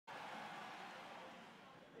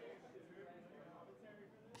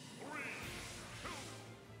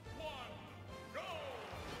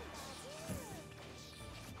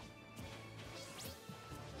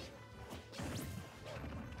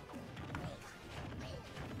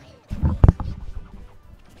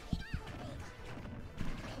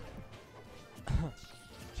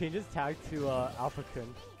change his tag to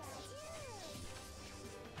Alphicans.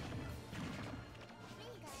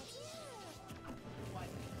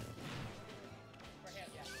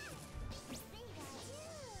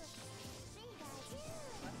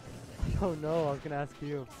 Oh no, I was gonna ask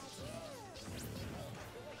you.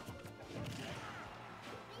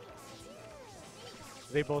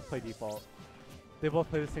 They both play default. They both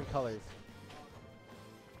play the same colors.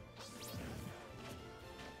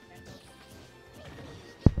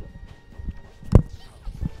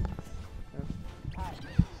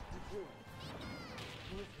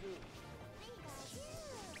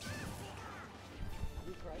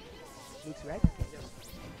 Luke's red?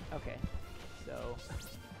 Okay. So,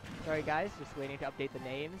 sorry guys, just waiting to update the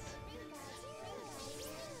names.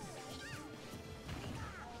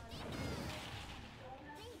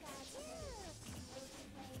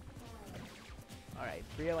 Alright,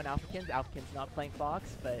 Frio and Alphicans. Alphicans not playing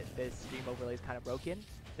Fox, but this stream overlay is kind of broken.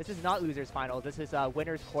 This is not losers finals, this is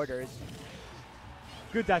winners quarters.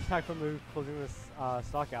 Good dash tag from Luke, closing this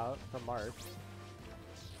stock out from Mark.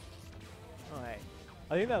 Alright.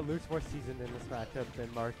 I think that Luke's more seasoned in this matchup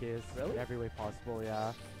than Mark is. Really? In every way possible,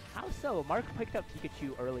 yeah. How so? Mark picked up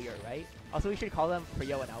Pikachu earlier, right? Also, we should call them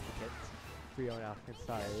Frio and Alphicans. Frio and Alphicans,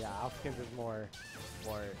 sorry, yeah. Alphicans is more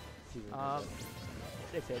seasoned. What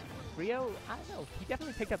is it? Frio? I don't know. He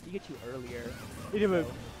definitely picked up Pikachu earlier. Yeah, but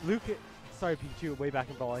Luke, sorry, Pikachu way back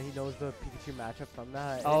in ball, and he knows the Pikachu matchup from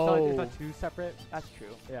that. Oh. It's not too separate. That's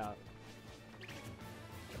true. Yeah.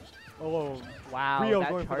 Oh, wow. Frio that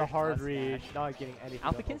going for the hard plus read, smash. not getting anything.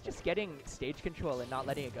 Alphicans just getting stage control and not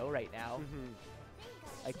letting it go right now.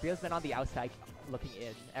 Like, Frio's been on the outside looking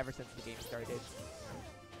in ever since the game started.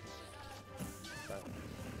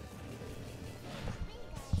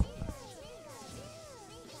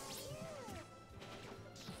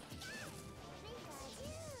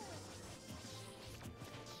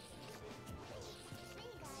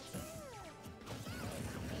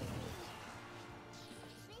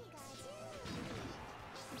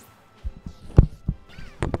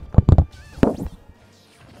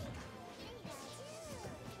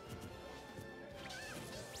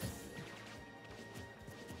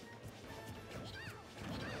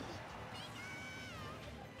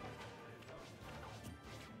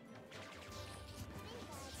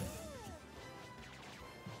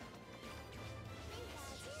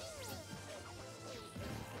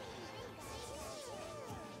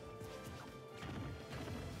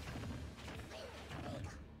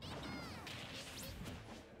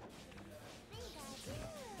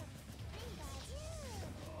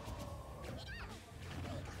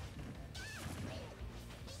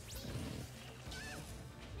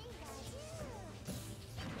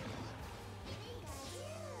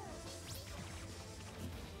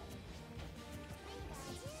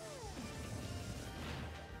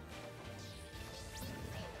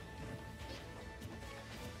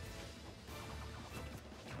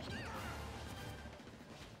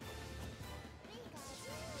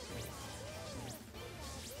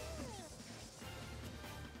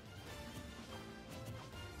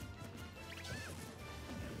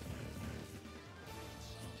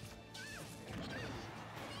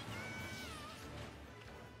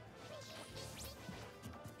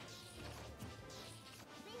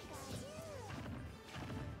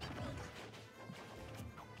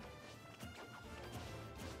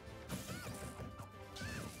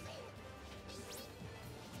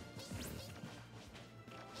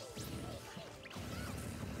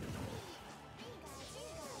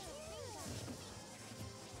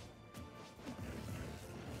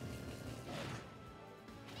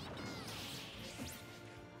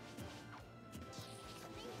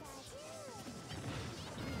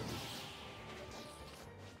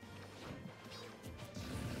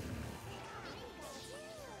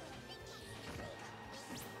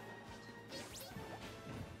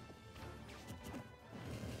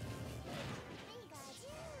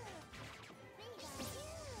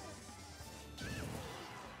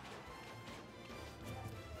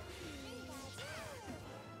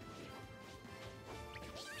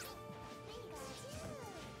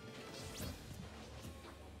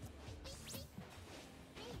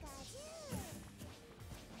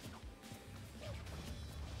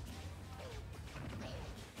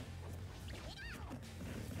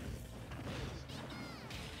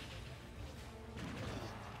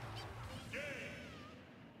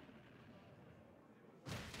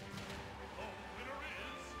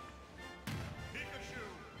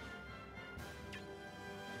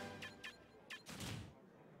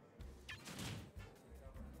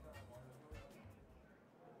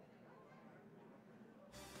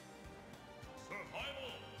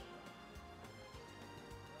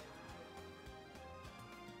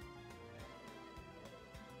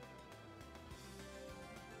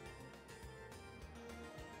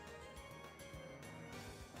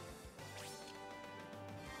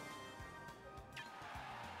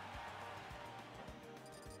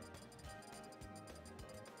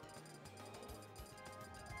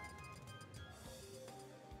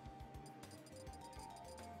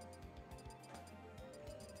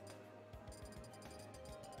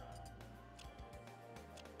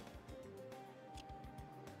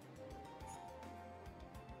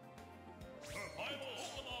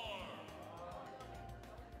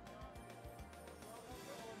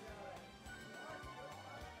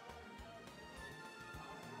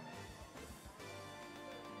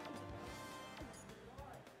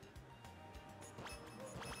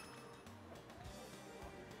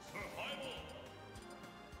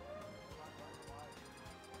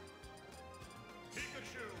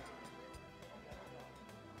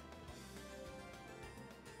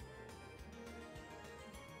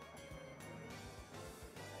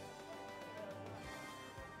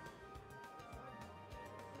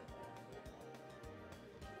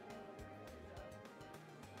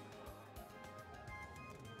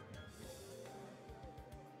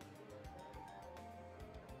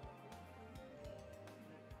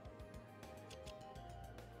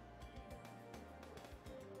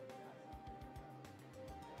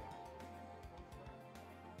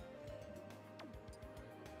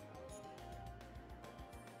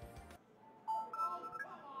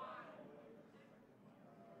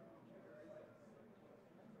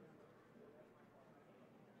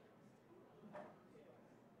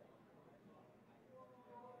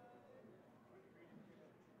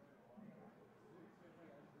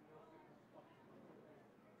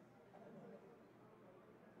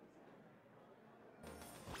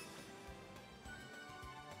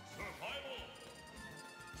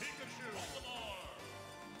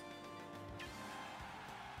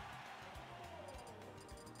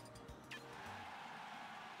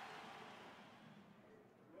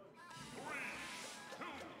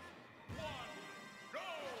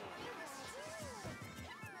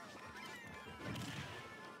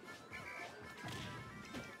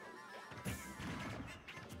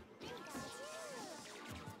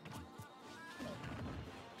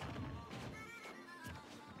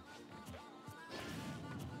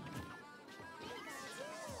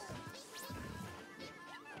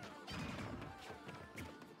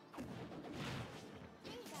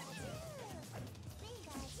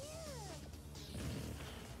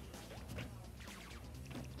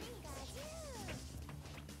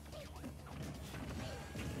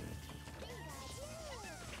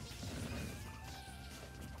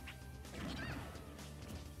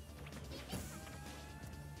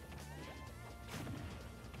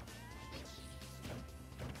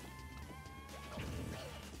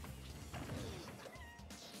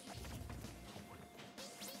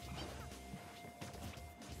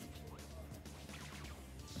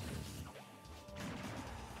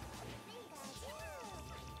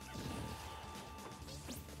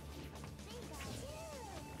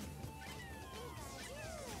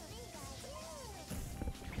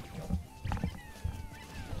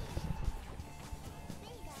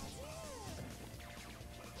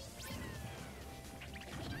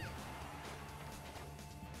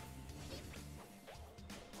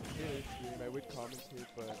 commentate,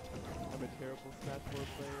 but I'm a terrible Smash 4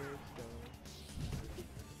 player, so...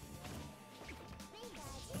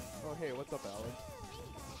 Oh hey, what's up, Alex?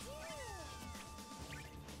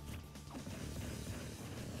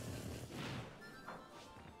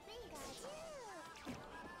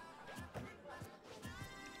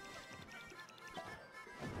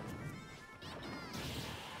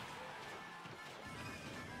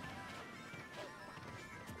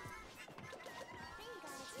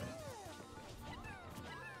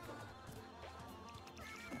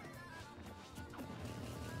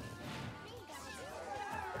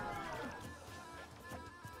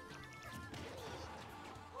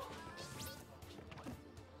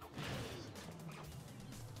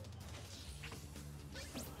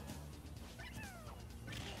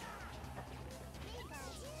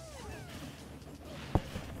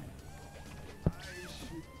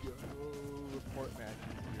 Report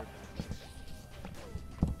matches here.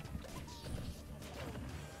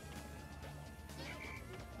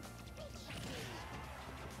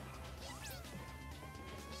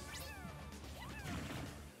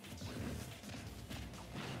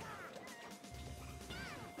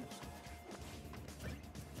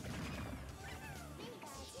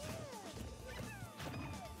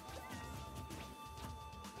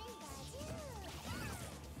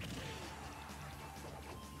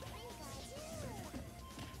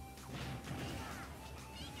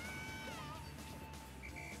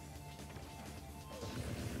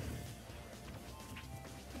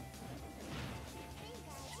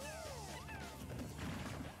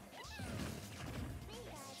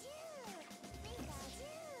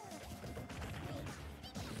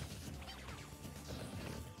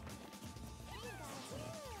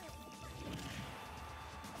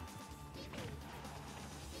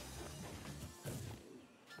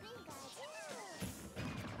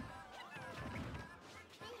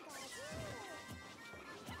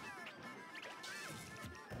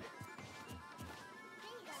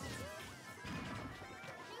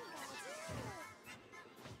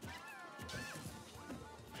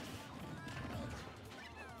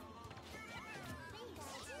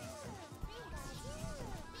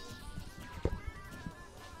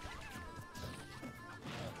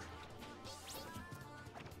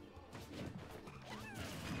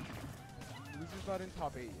 Losers not in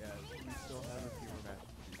top 8 yet. We still have a few more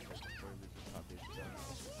matches to do before losers top 8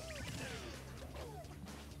 starts.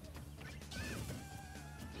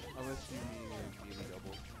 Unless you mean daily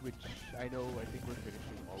doubles, which I know I think we're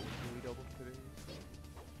finishing all with daily doubles today. So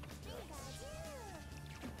yeah.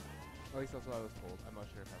 At least that's what I was told. I'm not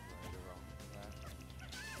sure if I'm right or wrong on that.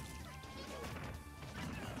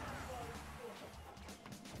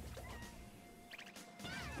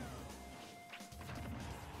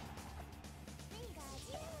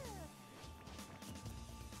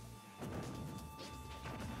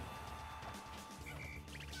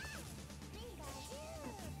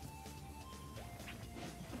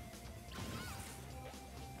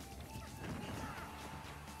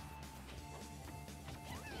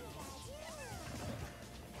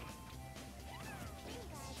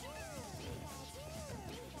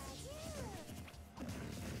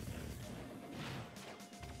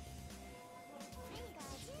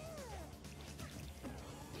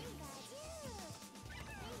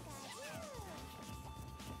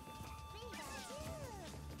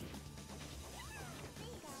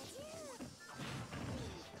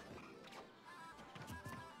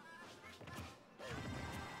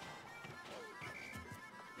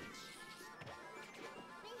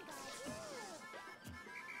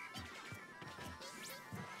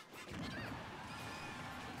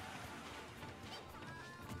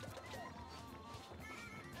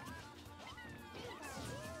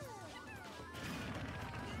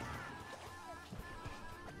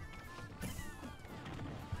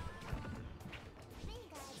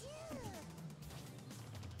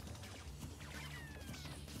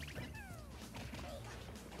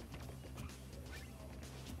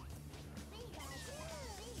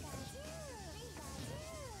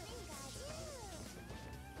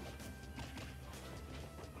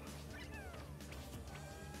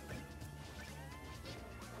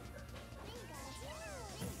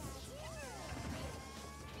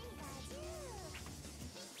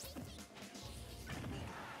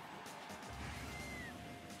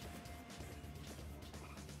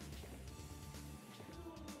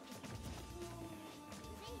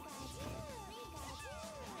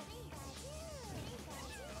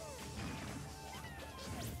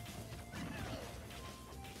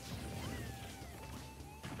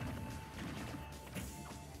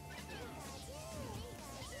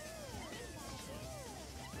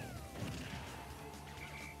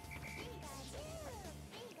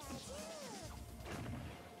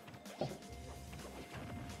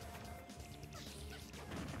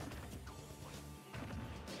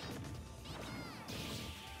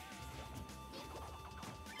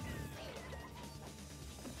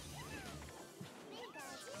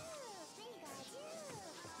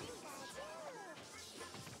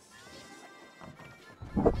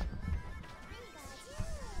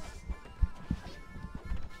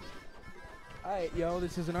 Alright, yo,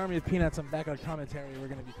 this is an army of peanuts. I'm back on commentary. We're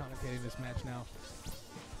going to be commentating this match now.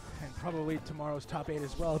 And probably tomorrow's top 8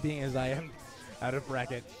 as well, being as I am out of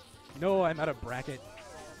bracket. No, I'm out of bracket.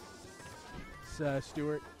 It's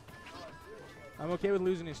Stewart. I'm okay with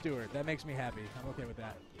losing to Stewart. That makes me happy. I'm okay with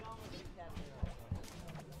that.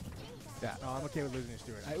 Yeah, no, I'm okay with losing to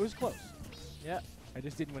Stewart. It was close. Yeah. I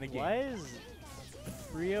just didn't win a game. Why is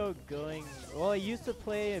Frio going? Well, I used to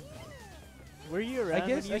play. Were you around?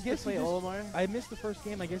 guess- when you I used guess to play he just- Olimar. I missed the first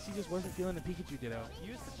game. I guess he just wasn't feeling the Pikachu ditto.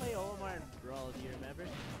 You used to play Olimar and Brawl. Do you remember?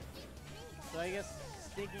 So I guess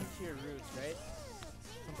sticking to your roots, right?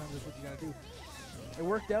 Sometimes that's what you gotta do. It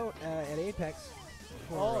worked out at Apex.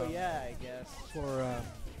 For, Oh yeah, I guess. But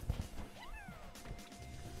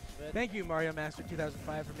Thank you, Mario Master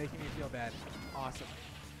 2005, for making me feel bad. Awesome.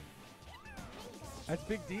 That's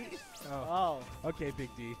Big D? Oh. oh, Okay, Big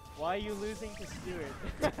D. why are you losing to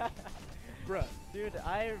Stewart? Bruh. Dude,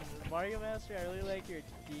 Mario Master, I really like your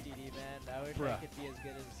DDD, man. I wish I Bruh. could be as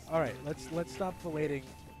good as. All right, good as let's DDD. stop filleting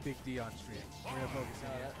Big D on stream. We're gonna focus No,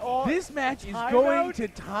 on that- it. oh, This match is timeout? going to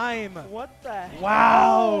time. What the heck?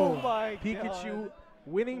 Wow. Oh my Pikachu God.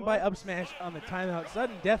 winning by What? up smash on the timeout.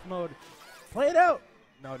 Sudden death mode. Play it out.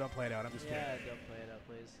 No, don't play it out. I'm just Yeah, kidding. don't play it out,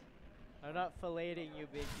 please. I'm not filleting you,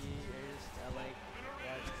 Big D. I like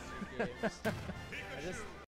watching your games. I just